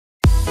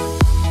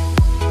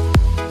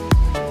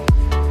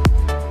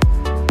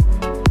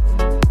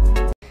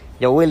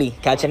Yo, Willie,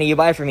 catch any you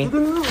buy for me.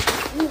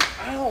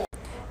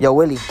 Yo,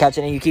 Willie, catch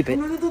any you keep it.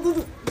 William,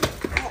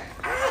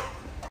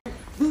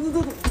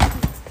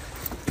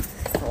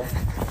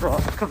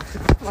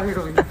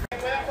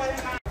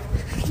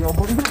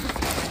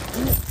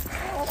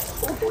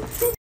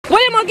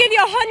 I'll give you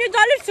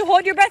 $100 to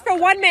hold your breath for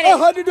 1 minute.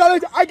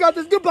 $100. I got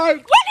this. Goodbye.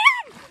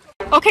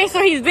 William! Okay,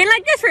 so he's been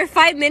like this for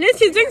 5 minutes.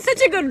 He's doing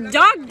such a good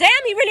job.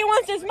 Damn, he really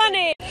wants this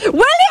money.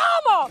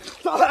 William!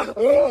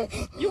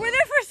 You were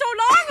there for so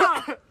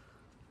long.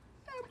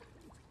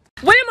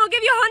 William, I'll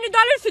give you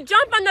 $100 to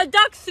jump on the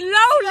duck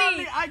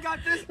slowly. I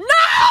got this. No!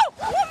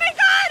 Oh my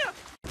God!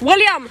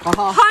 William,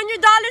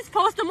 $100.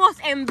 Post the most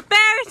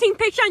embarrassing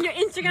picture on your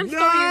Instagram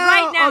story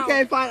right now.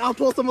 Okay, fine. I'll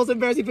post the most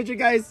embarrassing picture,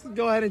 guys.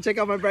 Go ahead and check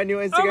out my brand new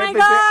Instagram Oh my picture.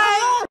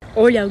 God!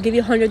 Or I'll give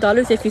you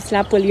 $100 if you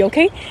slap Willie,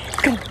 okay?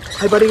 Go.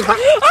 Hi, buddy. Hi.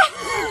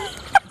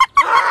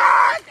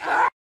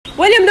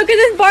 William, look at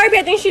this Barbie.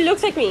 I think she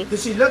looks like me.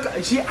 Does she look?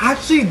 She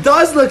actually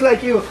does look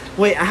like you.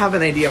 Wait, I have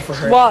an idea for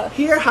her. What?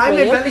 Here, hi, my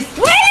William? belly.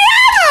 William!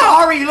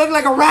 Sorry, you look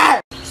like a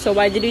rat. So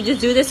why did you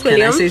just do this,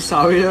 William? Can I say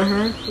sorry to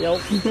her?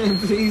 Nope.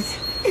 Please,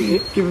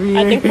 give me.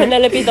 I think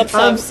Penelope's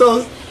upset. I'm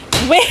so.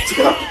 Wait.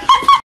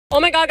 Oh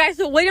my God, guys!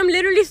 So William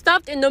literally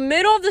stopped in the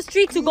middle of the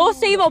street to go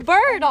save a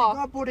bird. Oh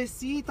my God,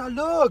 pobrecita,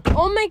 look.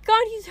 Oh my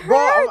God, he's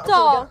hurt.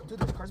 Dude,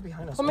 there's cars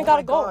behind us. Oh my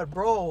God, go. God,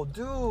 bro,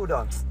 dude.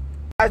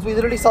 Guys, we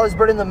literally saw this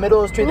bird in the middle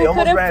of the street. They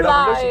almost ran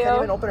over. She can't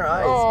even open her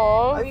eyes.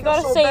 Oh, you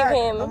gotta save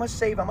him. I'm gonna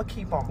save him. I'm gonna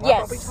keep him.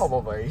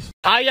 Yes.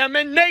 I am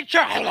in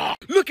nature.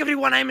 Look,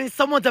 everyone, I'm in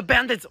someone's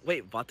abandoned.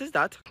 Wait, what is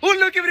that? Oh,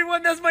 look,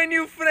 everyone, that's my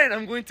new friend.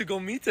 I'm going to go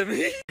meet him.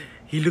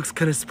 He looks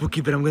kind of spooky,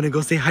 but I'm gonna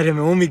go say hi to him.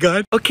 Oh my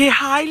God. Okay,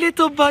 hi,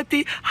 little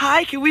buddy.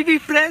 Hi, can we be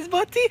friends,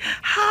 buddy?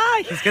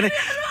 Hi. He's gonna.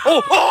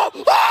 Oh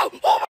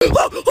my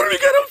God,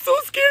 I'm so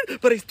scared.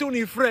 But I still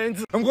need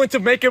friends. I'm going to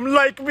make him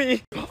like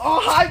me.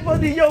 Oh, hi,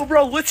 buddy. Yo,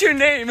 bro, what's your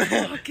name?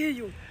 I'll kill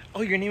you.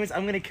 Oh, your name is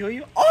I'm gonna kill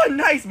you? Oh,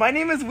 nice. My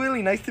name is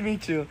Willie. Nice to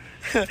meet you.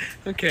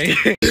 Okay.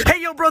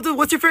 Hey, yo, bro, dude,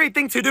 what's your favorite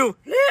thing to do?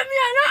 Leave me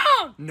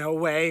alone. No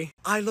way.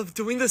 I love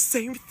doing the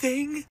same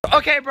thing.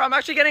 Okay, bro, I'm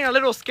actually getting a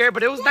little scared,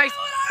 but it was nice.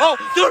 Oh,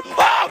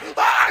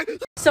 dude.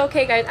 So,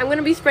 okay, guys, I'm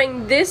gonna be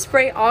spraying this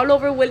spray all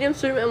over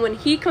William's room, and when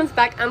he comes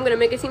back, I'm gonna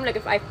make it seem like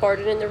if I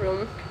farted in the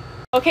room.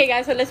 Okay,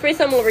 guys, so let's spray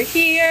some over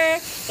here.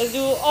 Let's do,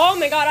 oh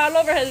my God, all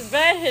over his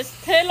bed, his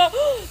pillow,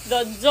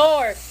 the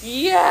door.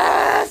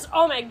 Yes!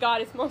 Oh my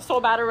God, it smells so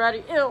bad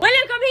already. Ew.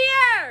 William, come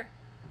here!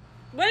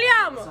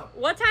 William,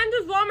 what time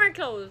does Walmart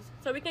close?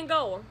 So we can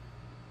go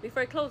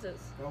before it closes.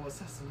 Bro, what's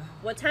that smell?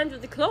 What time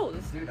does it close?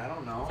 Dude, I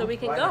don't know. So we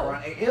can go.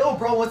 Ew,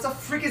 bro, what the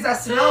freak is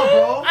that smell,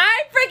 bro?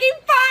 I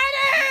freaking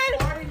farted!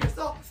 Farting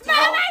yourself. Smell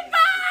my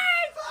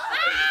farts!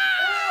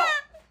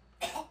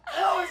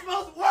 Ew, it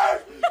smells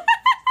worse!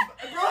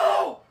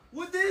 Bro,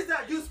 what is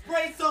that? You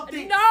sprayed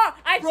something. No,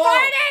 I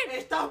farted!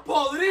 Está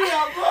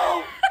podrida,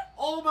 bro!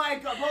 Oh my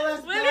God, bro,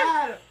 that's William.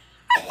 bad!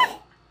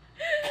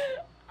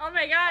 Oh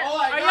my God. Oh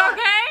my Are God. you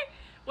okay?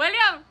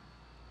 William!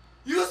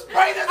 You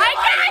sprayed this! I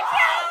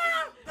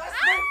can't! That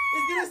spray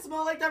is gonna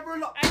smell like that for a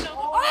long. I know.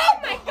 Oh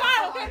my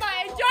God. Okay,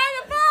 bye. Enjoy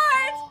the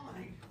fart.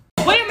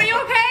 William, are you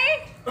okay?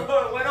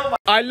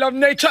 I love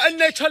nature and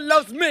nature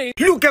loves me.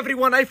 Look,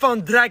 everyone, I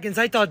found dragons.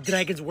 I thought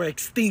dragons were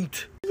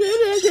extinct.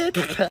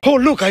 Oh,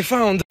 look, I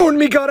found. Oh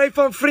my God, I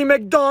found free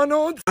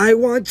McDonald's. I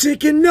want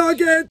chicken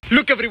nugget.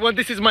 Look, everyone,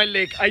 this is my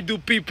lake. I do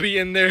pee-pee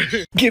in there.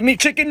 Give me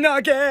chicken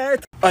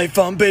nugget. I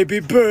found baby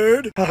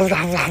bird.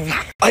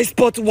 I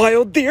spot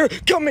wild deer.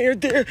 Come here,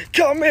 deer.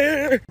 Come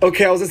here.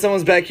 Okay, I was in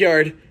someone's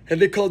backyard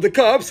and they called the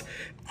cops.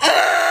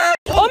 Ah!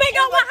 Oh my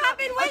God, what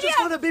happened, I just William?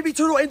 found a baby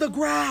turtle in the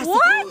grass.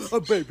 What? A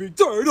baby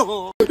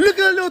turtle. Look at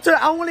the little turtle.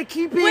 I want to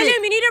keep it.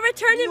 William, you need to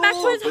return it back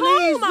to his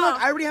please, home.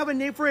 Look, I already have a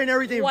name for it and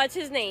everything. What's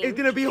his name? It's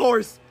gonna be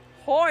Horse.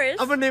 Horse?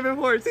 I'm gonna name him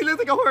Horse. He looks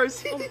like a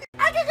horse. Oh.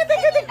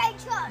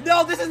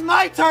 No, this is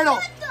my turtle.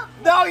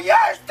 No, you're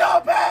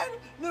stupid.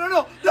 No.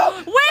 William,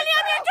 your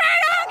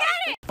turtle!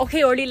 Get it!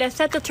 Okay, Orly, let's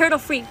set the turtle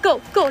free. Go.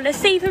 Let's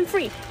save him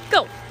free.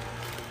 Go.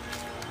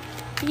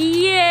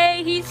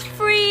 Yay, he's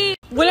free.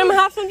 William, I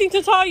have something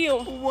to tell you.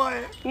 What?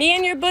 Me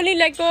and your bully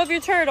let go of your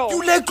turtle.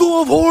 You let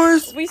go of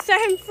Horse? We set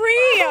him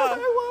free. I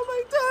want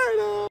my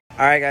turtle.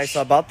 Alright guys,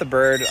 so about the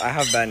bird, I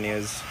have bad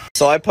news.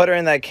 So I put her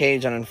in that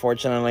cage and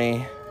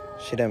unfortunately,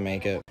 she didn't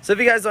make it. So if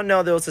you guys don't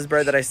know, there was this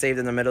bird that I saved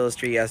in the middle of the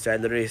street yesterday. I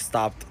literally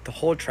stopped the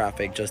whole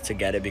traffic just to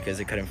get it because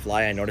it couldn't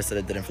fly. I noticed that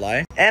it didn't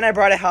fly. And I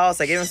brought it house.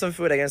 I gave him some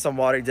food. I gave him some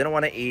water. He didn't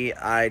want to eat.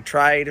 I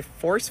tried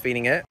force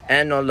feeding it.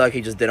 And no luck,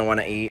 he just didn't want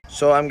to eat.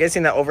 So I'm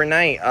guessing that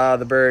overnight,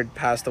 the bird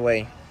passed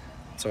away.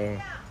 So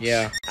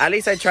yeah. At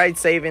least I tried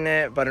saving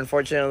it, but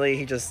unfortunately,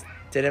 he just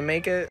didn't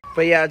make it.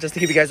 But yeah, just to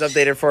keep you guys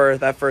updated for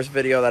that first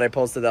video that I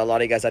posted that a lot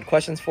of you guys had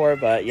questions for.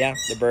 But yeah,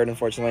 the bird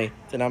unfortunately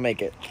did not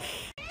make it.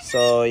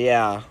 So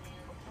yeah.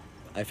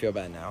 I feel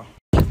bad now.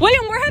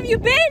 William, where have you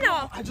been?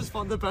 I just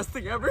found the best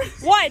thing ever.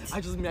 What?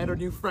 I just met a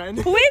new friend.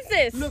 Who is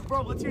this? Look,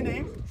 bro, what's your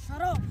name? Shut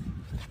up.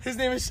 His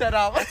name is Shut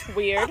Up.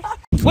 Weird.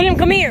 William,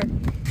 come here.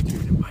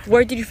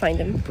 Where did you find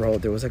him? Bro,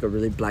 there was like a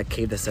really black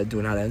cave that said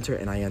do not enter,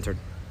 and I entered.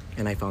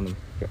 And I found him.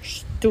 You're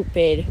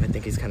stupid. I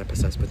think he's kind of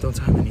possessed, but don't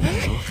tell him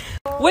anything.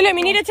 William,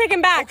 you need to take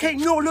him back. Okay,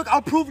 no, look,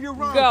 I'll prove you're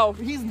wrong. Go.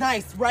 He's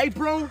nice, right,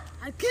 bro?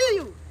 I'll kill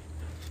you.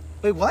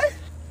 Wait, what?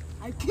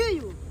 I'll kill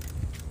you.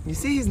 You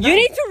see, he's nice. You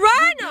need to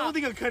run.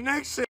 Building a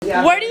connection.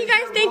 Where do you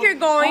guys think you're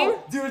going?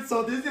 Dude,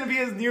 so this is gonna be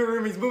his new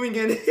room. He's moving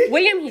in.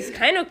 William, he's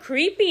kind of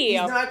creepy.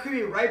 He's not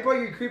creepy, right, bro?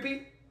 You're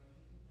creepy?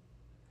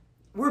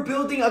 We're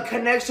building a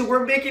connection.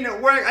 We're making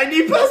it work. I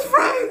need best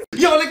friends.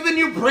 Yo, look at the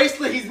new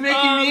bracelet he's making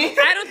me.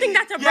 I don't think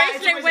that's a Yeah, it's a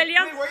bracelet,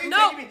 William. Wait, where are you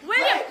No, taking me?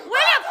 William,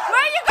 William, where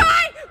are you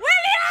going?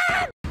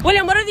 William!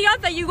 William, what are the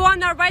odds that you go on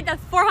that ride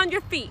that's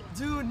 400 feet?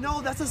 Dude,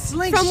 no, that's a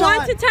slingshot. From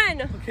 1 to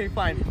 10. Okay,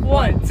 fine.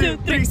 1, 2,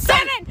 3,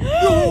 7!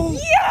 No.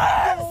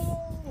 Yes!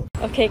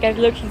 Okay, guys,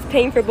 look, he's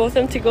paying for both of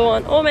them to go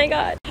on. Oh my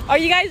god. Are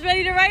you guys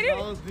ready to ride it?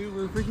 Oh, dude,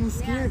 we're freaking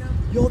scared.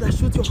 Yo, that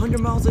shoots you 100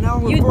 miles an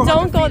hour. You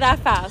don't go that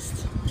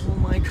fast. Oh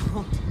my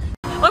god.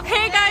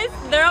 Okay, guys,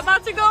 they're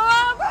about to go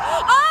up.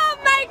 Oh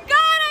my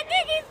god, I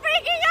think he's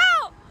freaking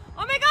out.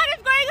 Oh my god,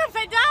 it's going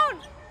upside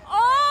down.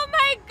 Oh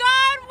my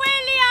god,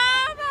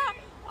 William.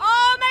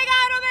 Oh my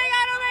god, oh my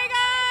god, oh my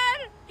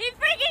god. He's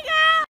freaking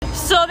out.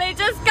 So they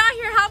just got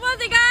here. How was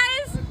it,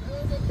 guys? It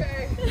was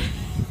okay.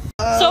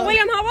 So,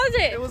 William, how was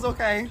it? It was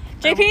okay.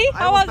 JP,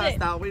 how was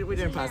it? Out. We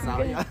didn't pass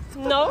out, yeah.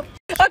 No?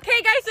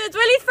 Okay, guys, so it's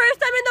Willie's first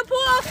time in the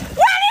pool.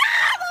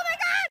 William! Oh my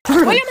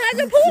god! William has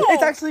a pool.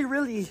 It's actually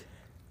really...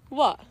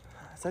 What?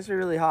 It's actually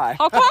really hot.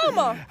 How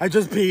come? I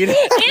just peed. Ew,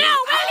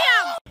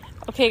 William!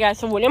 Okay, guys,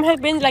 so William has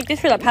been like this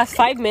for the past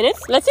 5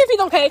 minutes. Let's see if he's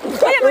okay.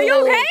 William, are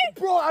you okay?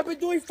 Bro, I've been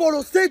doing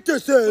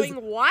photosynthesis. Doing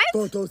what?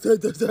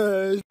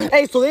 Photosynthesis.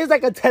 Hey, so there's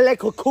like a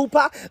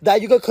telecopa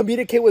that you can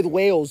communicate with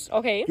whales.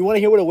 Okay. You want to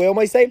hear what a whale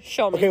might say?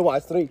 Show me. Okay,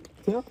 watch. 3.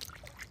 Yeah.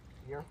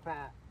 You're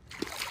fat.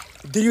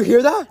 Did you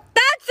hear that?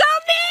 That's so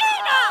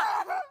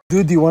mean!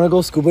 Dude, do you want to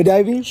go scuba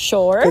diving?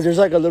 Sure. Because there's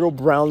like a little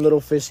brown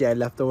little fishy I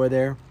left over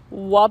there.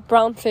 What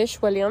brown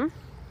fish, William?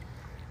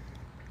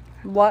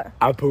 What?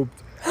 I pooped.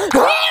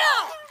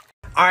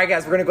 Alright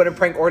guys, we're gonna go ahead and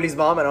prank Orly's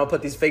mom and I'll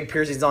put these fake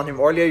piercings on him.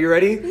 Orly, are you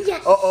ready?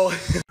 Yes. Uh-oh.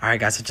 Alright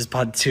guys, I just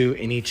bought 2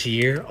 in each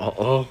ear.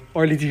 Uh-oh.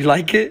 Orly, do you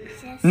like it?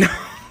 Yes. No.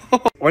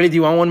 Orly, do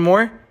you want one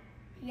more?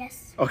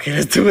 Yes. Okay,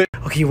 let's do it.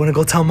 Okay, you wanna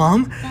go tell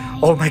mom?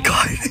 Oh my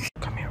god.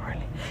 Come here,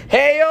 Orly.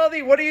 Hey,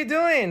 Orly, what are you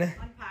doing?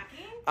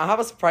 Unpacking? I have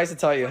a surprise to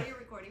tell you. Are you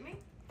recording me?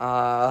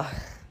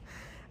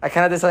 I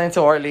kind of decided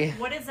to Orly.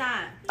 What is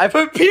that? I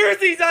put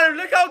piercings on him.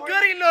 Look how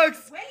good he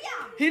looks.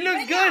 William! He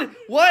looks William, good.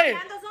 What?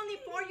 Orlando's only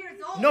 4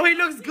 years old. No, he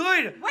looks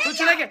good. Wait, Don't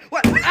you like it?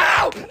 What?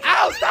 Ow!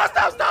 Ow! Stop!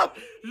 Stop! Stop!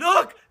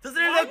 Look! Doesn't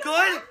it look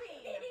good? Laughing?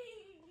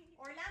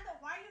 Orlando,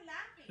 why are you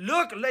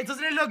laughing? Look!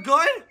 Doesn't it look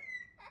good?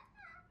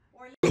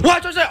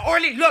 Watch! Watch!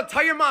 Orly, look!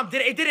 Tell your mom.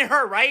 It didn't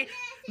hurt, right?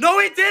 No,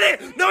 it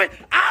didn't. No, it.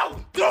 Ow!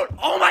 Dude!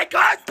 Oh my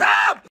God!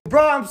 Stop!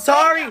 Bro, I'm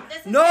sorry.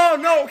 No,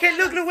 no. Okay,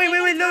 look! Look! Wait!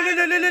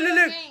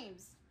 Look!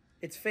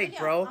 It's fake,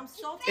 bro. I'm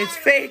so It's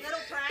tired fake. of little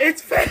pranks.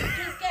 It's fake.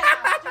 Just get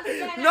out. Just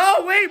get No,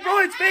 out. wait, bro,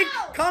 it's fake.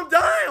 Calm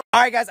down.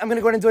 All right, guys, I'm going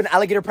to go ahead and do an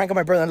alligator prank on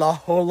my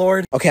brother-in-law. Oh,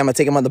 Lord. Okay, I'm gonna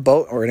take him on the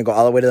boat. We're gonna go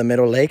all the way to the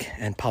middle lake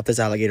and pop this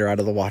alligator out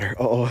of the water.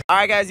 Uh-oh. All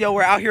right, guys, yo,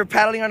 we're out here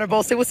paddling on our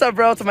boat. Say what's up,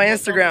 bro, to my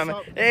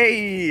Instagram.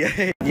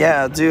 Hey.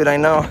 Yeah, dude, I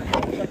know.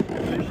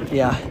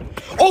 Yeah.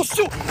 Oh,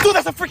 shoot. Dude,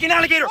 that's a freaking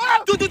alligator.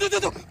 Dude,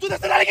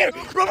 that's an alligator.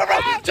 Bro.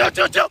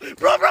 Chill.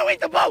 Bro, wait,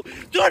 the boat.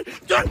 Dude.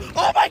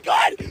 Oh, my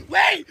God.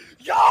 Wait.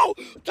 Yo.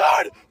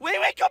 Dude.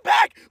 Wait, come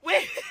back.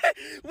 Wait,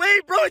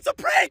 bro, it's a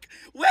prank.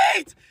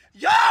 Wait.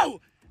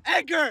 Yo.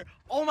 Edgar.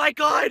 Oh, my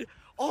God.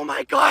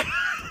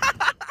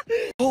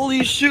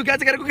 Holy shoot,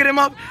 guys, I gotta go get him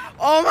up.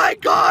 Oh my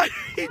God,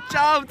 he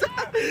jumped.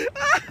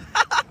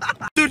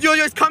 Dude, yo,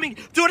 it's coming.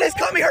 Dude, it's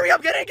coming. Hurry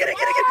up. Get in, dude.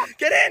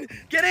 Get in.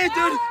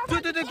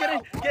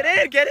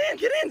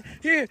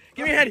 Here,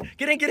 give me your head.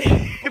 Get in.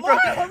 Bro,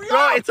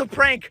 it's a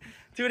prank.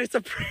 Dude, it's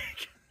a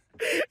prank.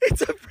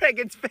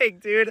 It's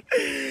fake, dude.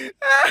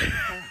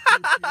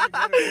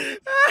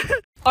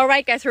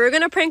 Alright, guys, so we're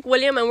gonna prank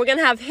William and we're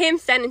gonna have him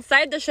stand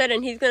inside the shed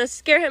and he's gonna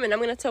scare him and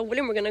I'm gonna tell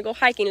William we're gonna go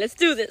hiking. Let's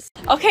do this.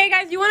 Okay,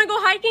 guys, you wanna go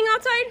hiking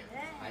outside?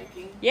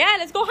 Hiking? Yeah,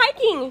 let's go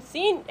hiking.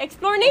 See,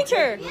 explore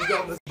nature.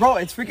 Bro,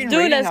 it's freaking Dude,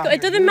 raining let's out go. here,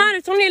 It doesn't matter.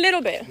 It's only a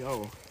little bit.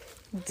 Yo.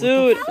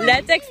 Dude,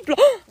 let's explore.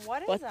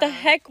 What the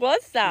heck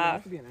was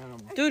that? Be an animal.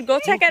 Dude, go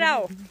check it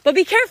out. But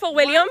be careful,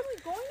 William.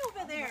 Going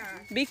over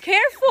there. Be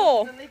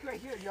careful. The lake right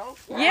here, yo.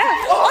 Yeah.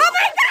 Oh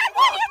my God,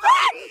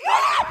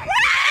 William!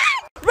 Run!